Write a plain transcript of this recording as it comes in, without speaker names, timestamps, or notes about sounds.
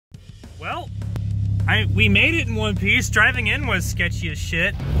Well, we made it in one piece. Driving in was sketchy as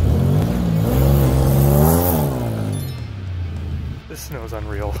shit. This snow is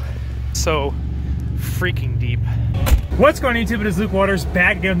unreal. So freaking deep. What's going on YouTube? It is Luke Waters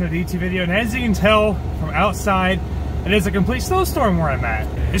back again with another YouTube video, and as you can tell from outside, it is a complete snowstorm where I'm at.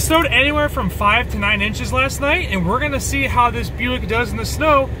 It snowed anywhere from 5 to 9 inches last night, and we're gonna see how this Buick does in the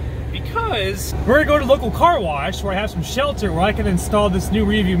snow, because we're gonna go to the local car wash where I have some shelter where I can install this new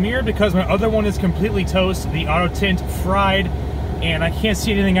rearview mirror because my other one is completely toast, the auto tint fried, and I can't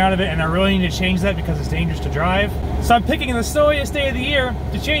see anything out of it, and I really need to change that because it's dangerous to drive. So I'm picking the snowiest day of the year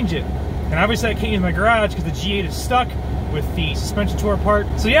to change it. And obviously I can't use my garage because the G8 is stuck with the suspension tore apart.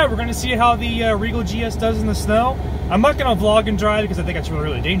 So yeah, we're gonna see how the Regal GS does in the snow. I'm not gonna vlog and drive because I think that's really,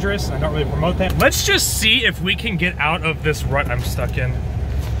 really dangerous, and I don't really promote that. Let's just see if we can get out of this rut I'm stuck in.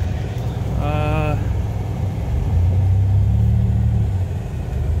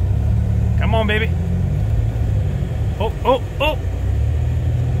 Come on, baby. Oh, oh, oh.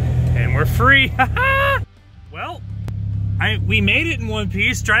 And we're free. Well, we made it in one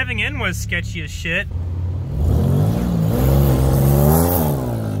piece. Driving in was sketchy as shit.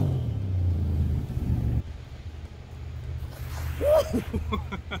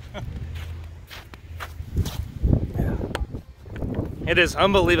 It is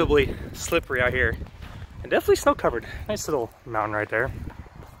unbelievably slippery out here, and definitely snow covered. Nice little mountain right there.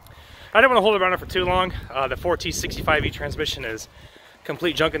 I didn't want to hold it around it for too long. The 4T65E transmission is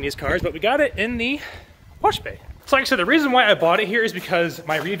complete junk in these cars, but we got it in the wash bay. So like I said, the reason why I bought it here is because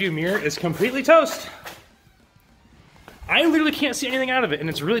my rearview mirror is completely toast. I literally can't see anything out of it, and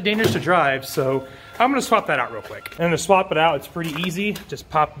it's really dangerous to drive, so I'm gonna swap that out real quick. And to swap it out, it's pretty easy. Just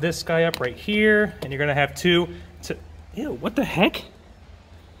pop this guy up right here, and you're gonna have two to, ew, what the heck?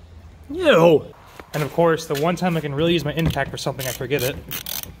 Ew. And of course, the one time I can really use my impact for something, I forget it.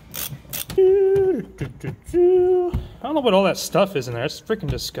 I don't know what all that stuff is in there. It's freaking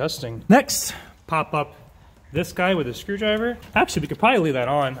disgusting. Next, pop up this guy with a screwdriver. Actually, we could probably leave that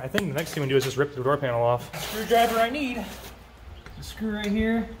on. I think the next thing we do is just rip the door panel off. The screwdriver I need. The screw right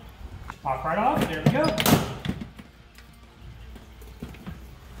here. Pop right off. There we go.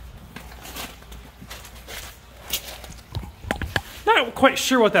 Not quite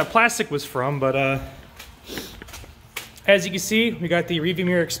sure what that plastic was from, but as you can see, we got the rearview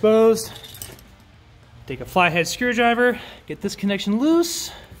mirror exposed. Take a flathead screwdriver, get this connection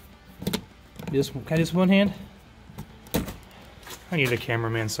loose. Can I just one hand? I need a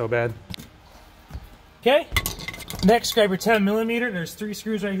cameraman so bad. Okay. Next, grab your 10mm. There's 3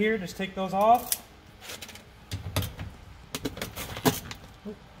 screws right here. Just take those off.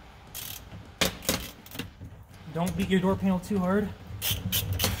 Don't beat your door panel too hard.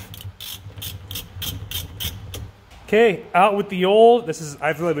 Okay, out with the old.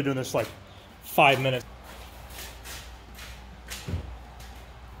 I've really been doing this for like 5 minutes.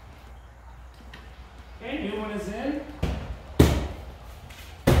 Okay, new one is in.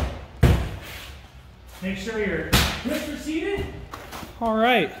 Make sure your grips are seated. All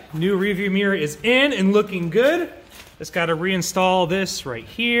right, new rearview mirror is in and looking good. Just got to reinstall this right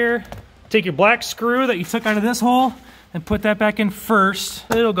here. Take your black screw that you took out of this hole and put that back in first.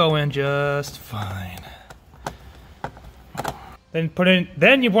 It'll go in just fine.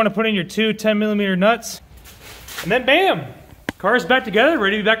 Then you want to put in your 2 10mm nuts, and then bam, car's back together,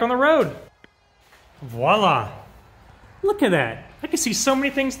 ready to be back on the road. Voila! Look at that. I can see so many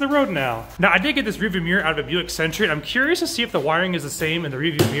things in the road now. Now I did get this rearview mirror out of a Buick Century. I'm curious to see if the wiring is the same and the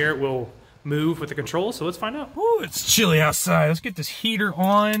rearview mirror will move with the controls, so let's find out. Ooh, it's chilly outside. Let's get this heater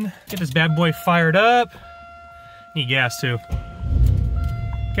on. Get this bad boy fired up. Need gas too.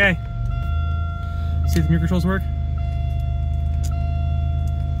 Okay. See if the mirror controls work.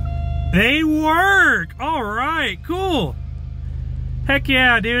 They work! All right, cool. Heck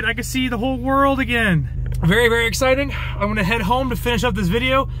yeah, dude. I can see the whole world again. Very, very exciting. I'm gonna head home to finish up this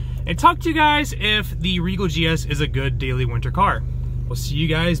video and talk to you guys if the Regal GS is a good daily winter car. We'll see you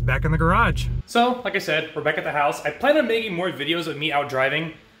guys back in the garage. So, like I said, we're back at the house. I plan on making more videos of me out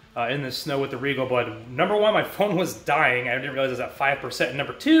driving in the snow with the Regal, but number one, my phone was dying. I didn't realize it was at 5%. And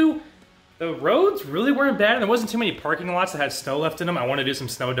number two, the roads really weren't bad, and there wasn't too many parking lots that had snow left in them. I want to do some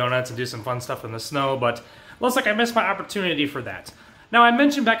snow donuts and do some fun stuff in the snow, but looks like I missed my opportunity for that. Now, I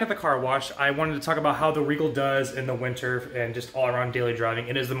mentioned back at the car wash, I wanted to talk about how the Regal does in the winter and just all around daily driving.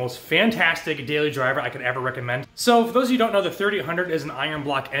 It is the most fantastic daily driver I could ever recommend. So for those of you who don't know, the 3800 is an iron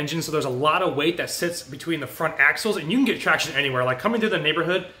block engine, so there's a lot of weight that sits between the front axles, and you can get traction anywhere. Like coming through the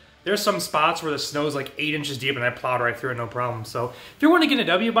neighborhood, there's some spots where the snow is like 8 inches deep and I plowed right through it, no problem. So if you're wanting to get a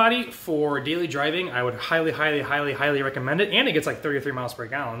W body for daily driving, I would highly recommend it. And it gets like 33 miles per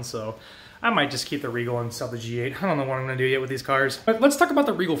gallon, so I might just keep the Regal and sell the G8. I don't know what I'm gonna do yet with these cars. But let's talk about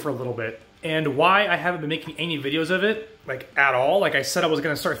the Regal for a little bit and why I haven't been making any videos of it, like at all. Like I said I was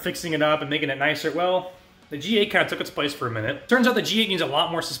gonna start fixing it up and making it nicer. Well, the G8 kind of took its place for a minute. Turns out the G8 needs a lot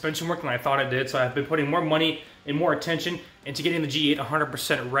more suspension work than I thought it did, so I've been putting more money and more attention into getting the G8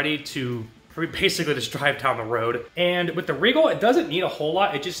 100% ready to basically just drive down the road. And with the Regal, it doesn't need a whole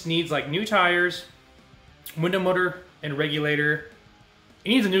lot. It just needs like new tires, window motor and regulator. It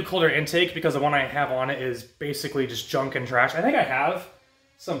needs a new cooler intake because the one I have on it is basically just junk and trash. I think I have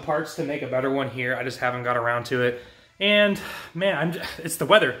some parts to make a better one here. I just haven't got around to it. And man, it's the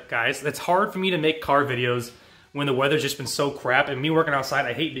weather, guys. It's hard for me to make car videos when the weather's just been so crap. And me working outside,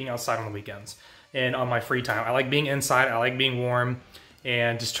 I hate being outside on the weekends and on my free time. I like being inside, I like being warm,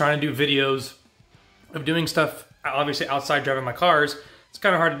 and just trying to do videos of doing stuff, obviously outside driving my cars. It's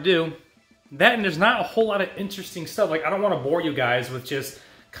kind of hard to do. That, and there's not a whole lot of interesting stuff. Like, I don't want to bore you guys with just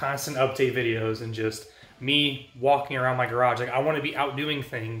constant update videos and just me walking around my garage. Like, I want to be out doing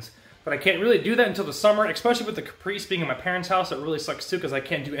things. But I can't really do that until the summer, especially with the Caprice being in my parents' house. It really sucks too because I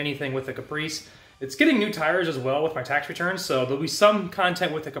can't do anything with the Caprice. It's getting new tires as well with my tax returns, so there'll be some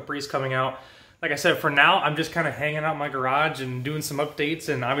content with the Caprice coming out. Like I said, for now, I'm just kind of hanging out in my garage and doing some updates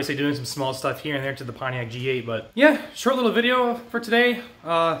and obviously doing some small stuff here and there to the Pontiac G8. But yeah, short little video for today.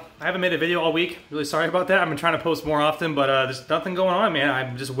 I haven't made a video all week. Really sorry about that. I've been trying to post more often, but there's nothing going on, man.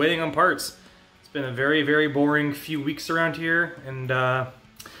 I'm just waiting on parts. It's been a very boring few weeks around here, and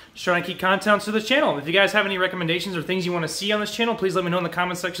just trying to keep content to this channel. If you guys have any recommendations or things you want to see on this channel, please let me know in the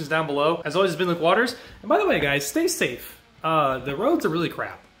comment sections down below. As always, it's been Luke Waters. And by the way, guys, stay safe. The roads are really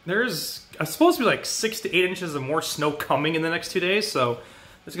crap. There's supposed to be like 6 to 8 inches of more snow coming in the next 2 days, so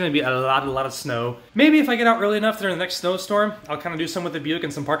there's going to be a lot of snow. Maybe if I get out early enough during the next snowstorm, I'll kind of do some with the Buick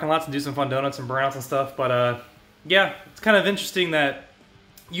and some parking lots and do some fun donuts and burnouts and stuff. But yeah, it's kind of interesting that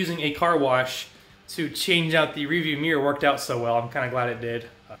using a car wash to change out the rearview mirror worked out so well. I'm kind of glad it did.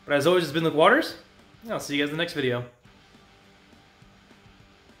 But as always, it's been Luke Waters, and I'll see you guys in the next video.